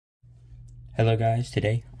Hello guys,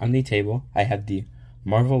 today on the table I have the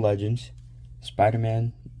Marvel Legends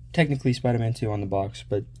Spider-Man, technically Spider-Man 2 on the box,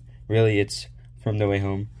 but really it's from No Way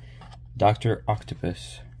Home, Dr.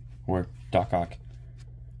 Octopus, or Doc Ock.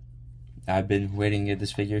 I've been waiting to get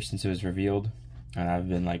this figure since it was revealed, and I've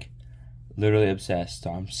been like literally obsessed,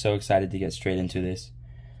 so I'm so excited to get straight into this.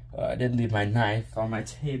 I did leave my knife on my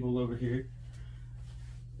table over here.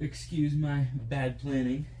 Excuse my bad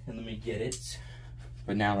planning, and let me get it.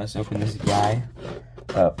 But now let's open this guy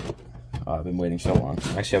up. Oh, I've been waiting so long.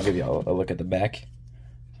 Actually, I'll give you a look at the back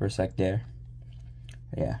for a sec there.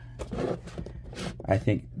 Yeah. I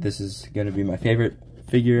think this is going to be my favorite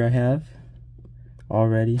figure I have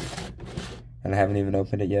already. And I haven't even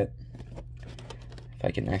opened it yet. If I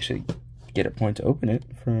can actually get a point to open it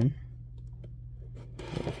from.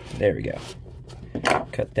 There we go.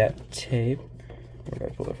 Cut that tape. We're going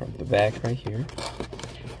to pull it from the back right here.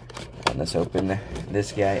 And let's open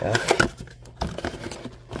this guy up.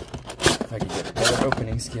 If I can get better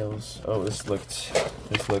opening skills. Oh, this looks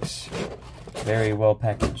very well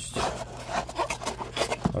packaged.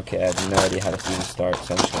 Okay, I have no idea how to even start,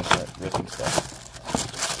 so I'm just gonna start ripping stuff.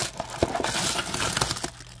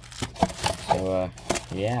 So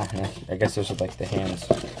yeah, I guess those are like the hands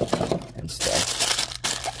and stuff.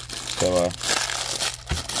 So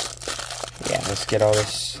yeah, let's get all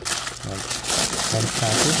this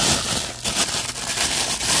unpackaged.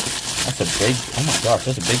 That's a big, oh my gosh,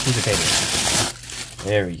 that's a big piece of paper.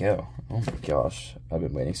 There we go. Oh my gosh, I've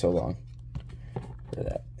been waiting so long for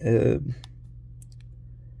that.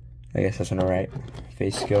 I guess that's an alright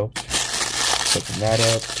face sculpt. Open that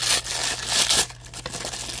up.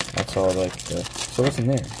 That's all like the, so what's in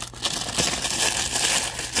there?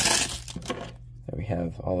 There we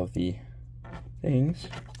have all of the things,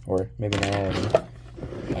 or maybe not all of them.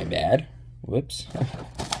 My bad. Whoops.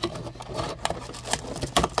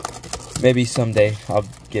 Maybe someday I'll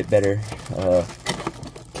get better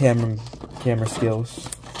camera skills.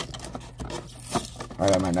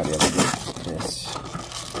 Alright, I might not be able to do this.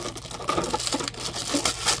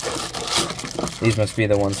 These must be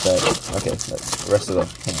the ones that, okay, the rest of the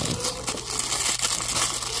hands.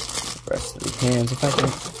 The rest of the hands, if I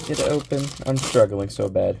can get it open. I'm struggling so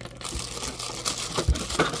bad.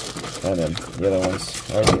 And then the other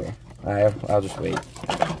ones right here. I'll just wait.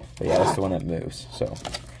 But yeah, that's the one that moves, so.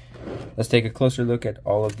 Let's take a closer look at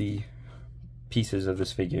all of the pieces of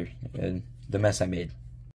this figure and the mess I made.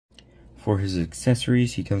 For his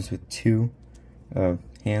accessories, he comes with two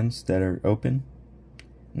hands that are open.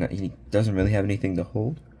 Now, he doesn't really have anything to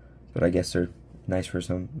hold, but I guess they're nice for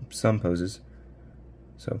some poses.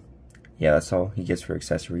 So, yeah, that's all he gets for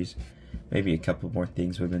accessories. Maybe a couple more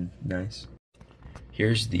things would have been nice.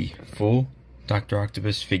 Here's the full Dr.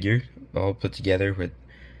 Octopus figure, all put together with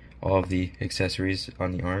all of the accessories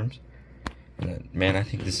on the arms. Man, I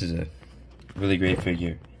think this is a really great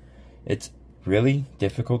figure. It's really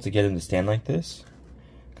difficult to get him to stand like this,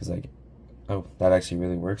 because like, oh, that actually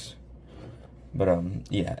really works. But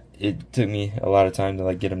yeah, it took me a lot of time to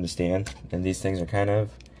like get him to stand, and these things are kind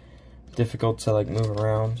of difficult to like move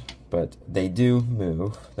around, but they do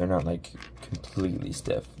move. They're not like completely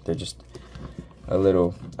stiff. They're just a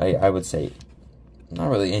little, I would say,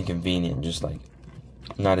 not really inconvenient, just like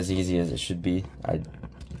not as easy as it should be. I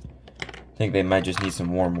think they might just need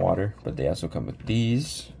some warm water, but they also come with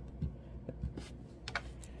these.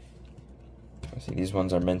 See, these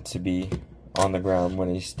ones are meant to be on the ground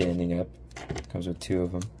when he's standing up. Comes with two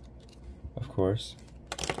of them, of course.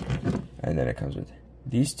 And then it comes with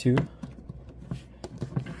these two.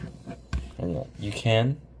 And yeah, you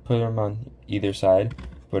can put them on either side,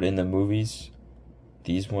 but in the movies,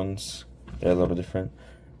 these ones, they're a little different.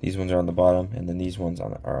 These ones are on the bottom, and then these ones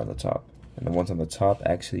are on the top. And the ones on the top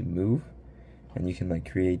actually move, and you can like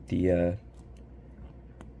create the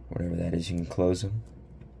whatever that is. You can close them.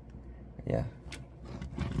 Yeah.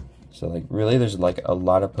 So like really, there's like a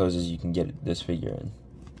lot of poses you can get this figure in.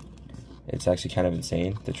 It's actually kind of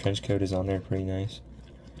insane. The trench coat is on there, pretty nice.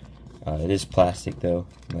 It is plastic though,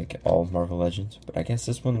 like all Marvel Legends. But I guess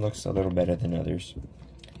this one looks a little better than others.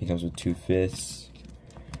 He comes with two fists.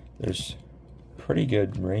 There's pretty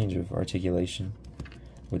good range of articulation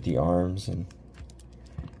with the arms and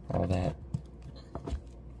all that.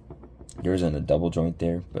 Yours in a double joint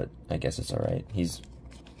there, but I guess it's alright. He's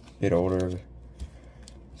a bit older,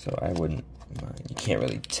 so I wouldn't mind. You can't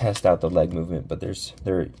really test out the leg movement, but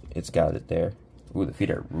it's got it there. Ooh, the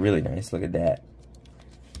feet are really nice. Look at that.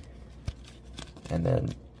 And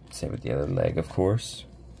then same with the other leg, of course.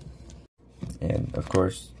 And of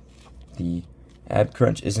course, the ab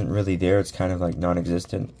crunch isn't really there. It's kind of like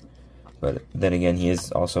non-existent. But then again, he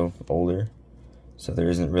is also older, so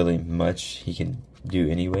there isn't really much he can do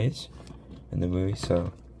anyways in the movie.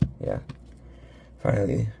 So yeah,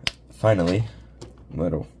 finally a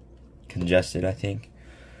little congested, I think.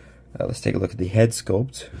 Let's take a look at the head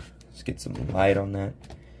sculpt. Let's get some light on that.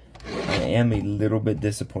 I am a little bit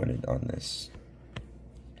disappointed on this.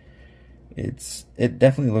 It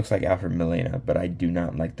definitely looks like Alfred Molina, but I do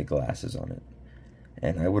not like the glasses on it.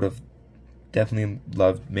 And I would have definitely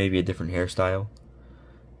loved maybe a different hairstyle.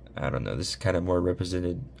 I don't know, this is kind of more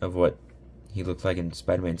representative of what he looked like in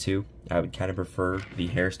Spider-Man 2. I would kind of prefer the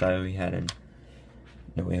hairstyle he had in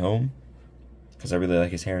No Way Home, because I really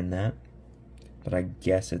like his hair in that. But I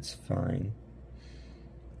guess it's fine.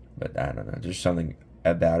 But I don't know, there's something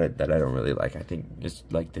about it that I don't really like. I think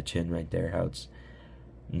just like the chin right there, how it's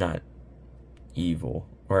not evil.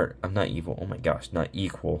 Or, I'm not evil, oh my gosh, not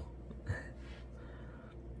equal.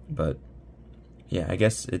 But yeah, I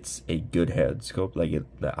guess it's a good head sculpt. Like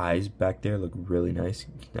the eyes back there look really nice.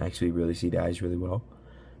 You can actually really see the eyes really well.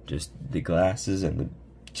 Just the glasses and the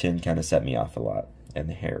chin kind of set me off a lot, and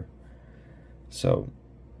the hair. So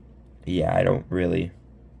yeah, I don't really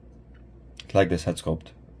like this head sculpt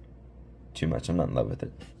too much. I'm not in love with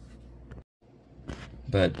it.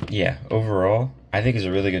 But yeah, overall, I think it's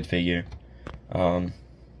a really good figure.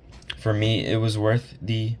 For me, it was worth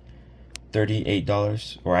the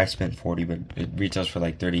 $38, or I spent $40, but it retails for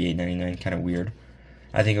like $38.99. Kind of weird.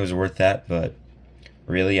 I think it was worth that, but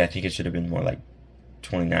really, I think it should have been more like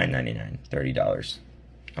 $29.99, $30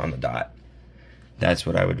 on the dot. That's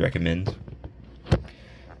what I would recommend.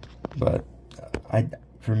 But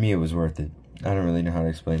for me, it was worth it. I don't really know how to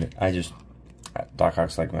explain it. Doc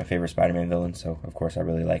Ock's like my favorite Spider-Man villain, so of course I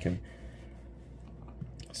really like him.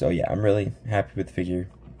 So yeah, I'm really happy with the figure.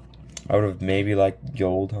 I would have maybe liked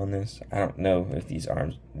gold on this. I don't know if these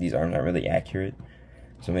arms aren't really accurate,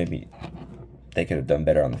 so maybe they could have done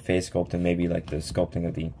better on the face sculpt and maybe like the sculpting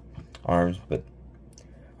of the arms. But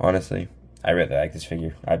honestly, I really like this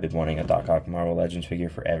figure. I've been wanting a Doc Ock Marvel Legends figure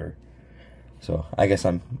forever, so I guess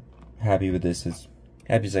I'm happy with this, as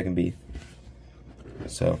happy as I can be.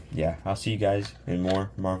 So yeah, I'll see you guys in more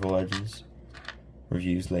Marvel Legends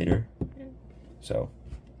reviews later. So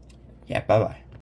yeah, bye bye.